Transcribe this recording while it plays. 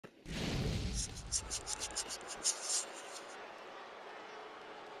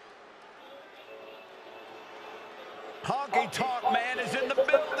Honky Tonk Man is in the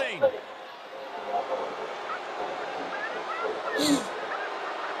building. The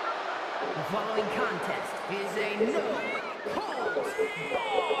following contest is a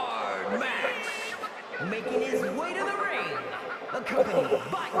no-holds-barred match. Making his way to the ring, accompanied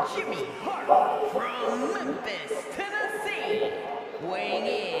by Jimmy Hart from Memphis, Tennessee. Weighing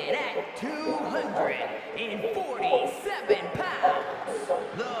in at 247 pounds,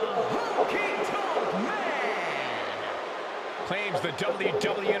 the Honky Tonk Man. Claims the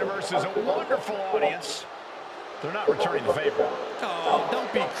WWE Universe is a wonderful audience. They're not returning the favor. Oh,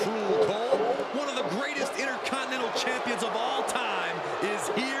 don't be cruel, Cole. One of the greatest Intercontinental Champions of all time is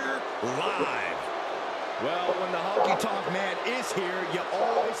here live. Well, when the Honky Tonk Man is here, you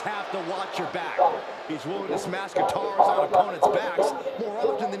always have to watch your back. He's willing to smash guitars on opponents' backs more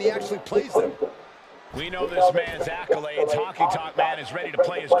often than he actually plays them. We know this man's accolades. Honky Tonk Man is ready to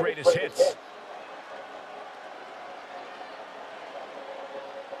play his greatest hits.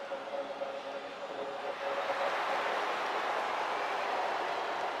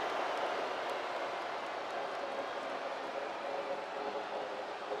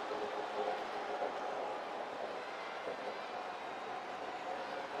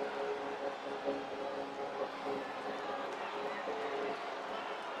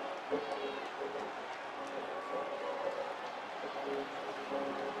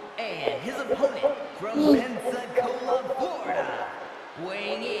 And his opponent from Pensacola, Florida,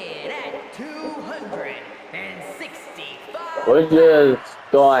 weighing in at 265. We're just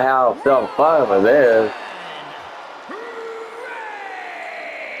going to have some fun with this.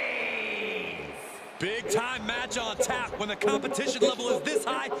 Big time match on tap. When the competition level is this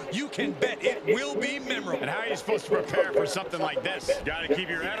high, you can bet it will be memorable. And how are you supposed to prepare for something like this? Got to keep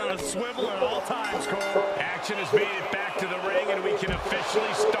your head on a swivel at all times, Cole. Action has made it back to the ring, and we can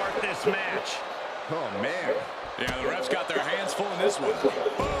officially start this match. Oh, man. Yeah, the refs got their hands full in this one.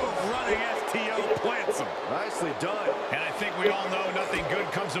 Boom, running STO plants him. Nicely done. And I think we all know nothing good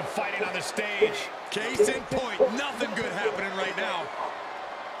comes of fighting on the stage. Case in point, nothing good happening right now.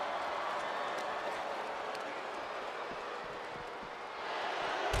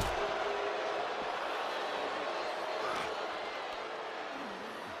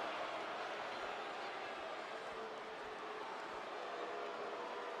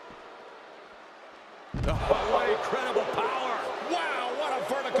 Oh, what incredible power. Wow, what a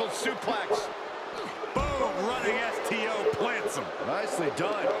vertical suplex. Boom, running STO plants him. Nicely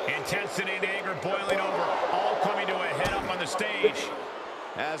done. Intensity and anger boiling over, all coming to a head up on the stage.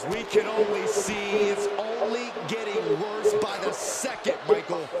 As we can only see, it's only getting worse by the second,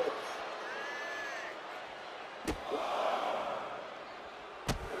 Michael.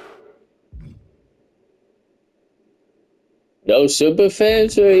 No super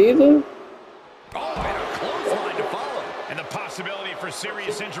fans or either? For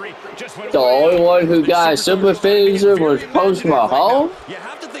serious injury, just went the only one who got a super finisher was Post Mahone? You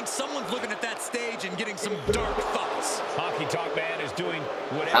have to think someone's looking at that stage and getting some dark thoughts. Honky Tonk Man is doing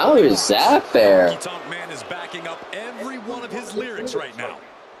whatever. How is that fair? Honky Tonk Man is backing up every one of his lyrics right now.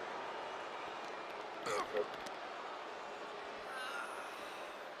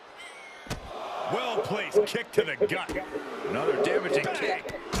 Well placed kick to the gut. Another damaging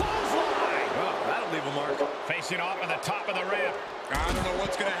kick. Oh, that'll leave a mark. Facing off on the top of the ramp. I don't know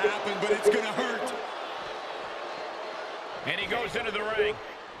what's going to happen, but it's going to hurt. And he goes into the ring.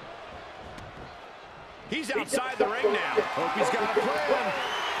 He's outside the ring now. Hope he's got a plan.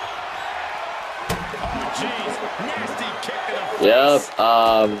 Oh, jeez. Nasty kick to the face. Yep,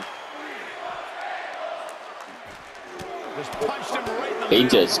 Just punched him right in the he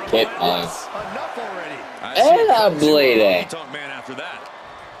middle. just kicked me. Enough already. And I'm bleeding. Honky Tonk Man after that.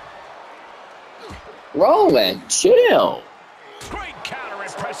 Roman, chill. Great counter.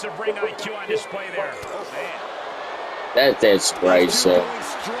 Impressive ring IQ on display there. Oh, man. That's disgraceful. Going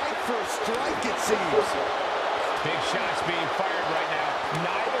strike for strike, it seems. Big shots being fired right now.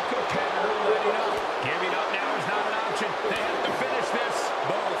 Neither competitor letting up. Giving up now is not an option. They have to finish this.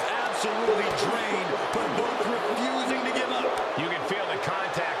 Both absolutely drained, but both refusing to give up. You can feel the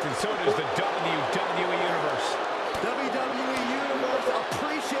contact, and so does the WWE Universe. WWE Universe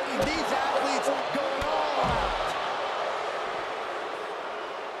appreciating these athletes going all out.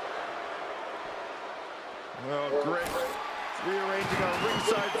 Well, great. Rearranging our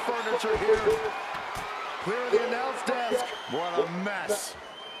ringside furniture here. Clear the announce desk. What a mess.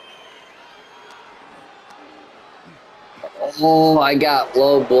 Oh, I got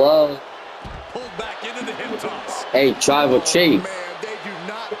low blow. Pulled back into the hip toss. Hey, Tribal Chief. Man, they do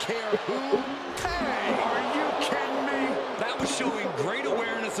not not care who. Hey, are you kidding me? That was showing great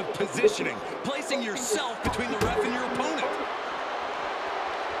awareness of positioning, placing yourself between the ref and your opponent.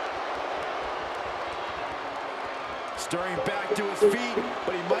 Stirring back to his feet,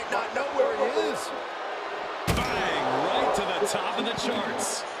 but he might not know where he is. Bang, right to the top of the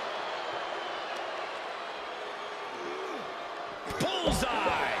charts.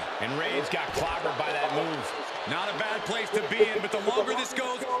 Bullseye! And Reigns got clobbered by that move. Not a bad place to be in, but the longer this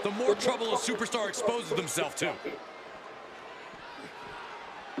goes, the more trouble a superstar exposes themselves to.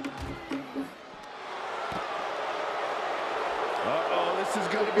 Uh-oh, this is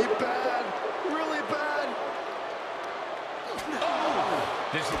going to be bad. Really bad. Oh!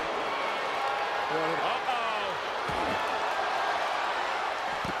 This... Uh-oh!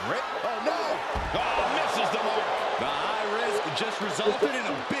 Oh, no! Oh, misses the mark. The high risk just resulted in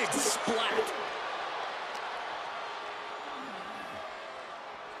a big splat.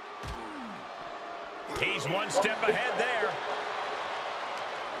 He's one step ahead there.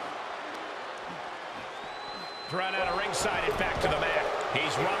 Thrown out of ringside and back to the mat.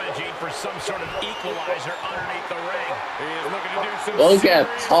 He's rummaging for some sort of equalizer underneath the ring. He is looking to do some Look at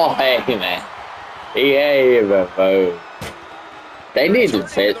Paul Heyman. He ain't even moved. They need to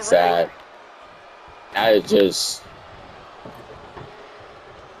fix that. That is just...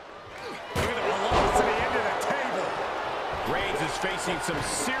 Look at the velocity into the table. Reigns is facing some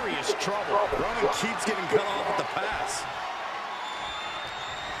serious trouble. Roman keeps getting cut off at the pass.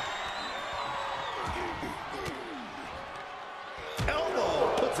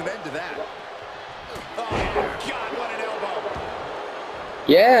 Elbow puts an end to that. Oh, God, what an elbow.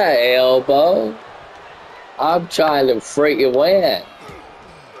 Yeah, elbow. I'm trying to freaking win.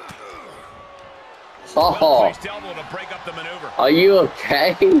 Oh, Well-placed elbow to break up the maneuver. are you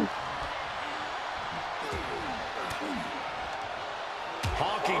okay?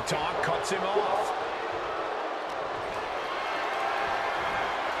 Honky Tonk cuts him off.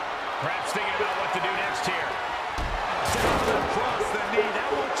 Perhaps thinking about what to do next here. Down across the knee. That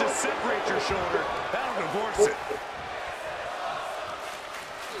won't just separate your shoulder. That'll divorce it.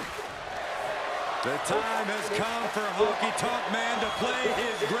 The time has come for Honky Tonk Man to play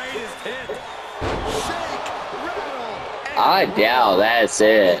his greatest hit. Shake, rattle, and I doubt that's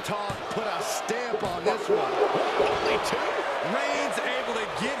it. Tonk put a stamp on this one. Only two. Reigns able to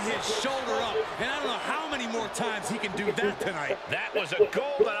get his shoulder up, and I don't know how many more times he can do that tonight. That was a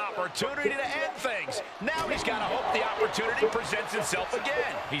golden opportunity to end things. Now he's got to hope the opportunity presents itself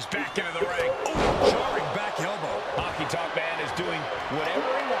again. He's back into the ring. Ooh, jarring back elbow. Honky Tonk Man is doing whatever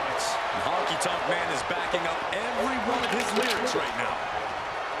he wants. Honky Tonk Man is backing up every one of his lyrics right now.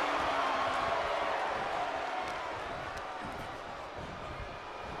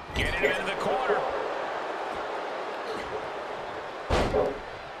 Getting him into the corner.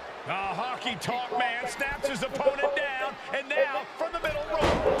 Honky Tonk Man snaps his opponent down, and now from the middle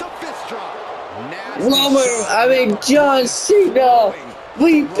rope. The fist drop. Nasty Roman, shot. I mean John Cena,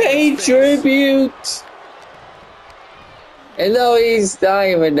 we pay tribute. And though he's not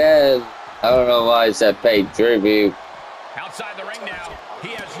even dead, I don't know why I said pay tribute. Outside the ring now. He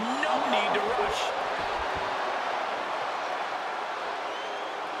has no need to rush.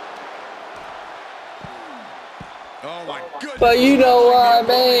 Oh my goodness. But you know what I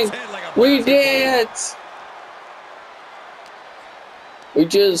mean? We did. We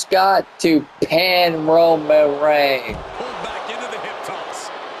just got to pan Roman Reigns. Pulled back into the hip toss.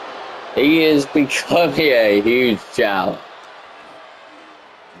 He is becoming a huge challenge.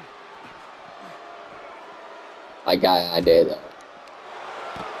 I got an idea though.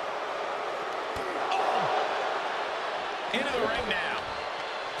 Into the ring now.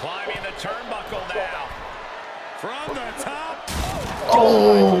 Climbing the turnbuckle now. From the top.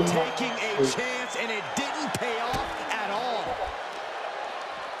 Oh, Taking a chance, and it didn't pay off at all.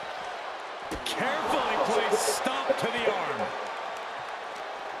 Carefully placed stomp to the arm.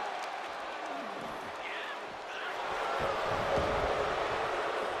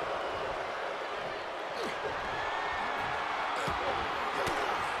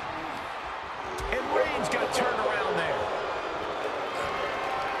 And Reigns got turned around there.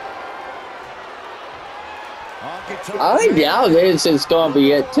 I doubt this is gonna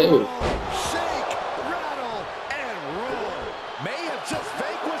be it too. Shake, rattle, and roll. May have just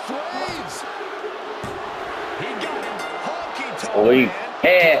vanquished Reigns. He got him. Honky Tonk Holy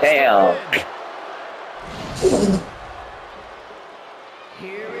Man. hell.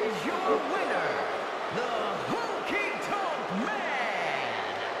 Here is your winner, the Honky Tonk Man.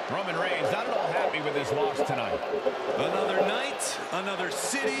 Roman Reigns not at all happy with his loss tonight. Another night, another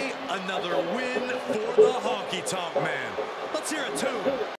city, another win for the Honky Tonk Man. Let's hear it too.